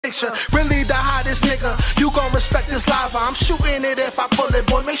picture. Really the hottest nigga, you gon' respect this lava. I'm shooting it if I pull it,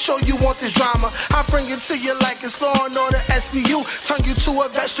 boy, make sure you want this drama. I bring it to you like it's Law and Order SVU. Turn you to a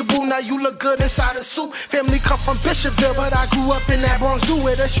vegetable, now you look good inside a soup. Family come from Bishopville, but I grew up in that Bronx Zoo,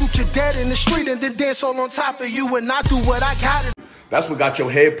 where they shoot you dead in the street and then dance all on top of you. And I do what I gotta. That's what got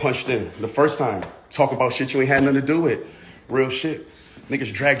your head punched in the first time. Talk about shit you ain't had nothing to do with. Real shit.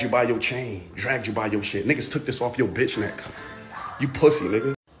 Niggas dragged you by your chain, dragged you by your shit. Niggas took this off your bitch neck. You pussy,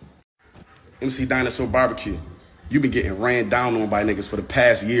 nigga. MC Dinosaur Barbecue. You been getting ran down on by niggas for the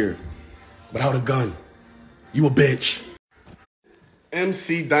past year. Without a gun. You a bitch.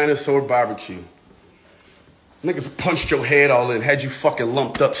 MC Dinosaur Barbecue. Niggas punched your head all in, had you fucking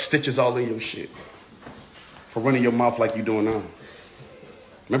lumped up, stitches all in your shit. For running your mouth like you doing now.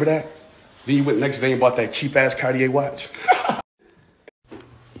 Remember that? Then you went next day and bought that cheap ass Cartier watch.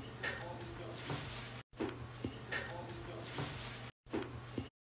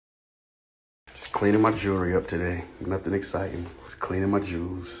 Just cleaning my jewelry up today. Nothing exciting. Just cleaning my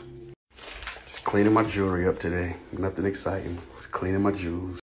jewels. Just cleaning my jewelry up today. Nothing exciting. Just cleaning my jewels.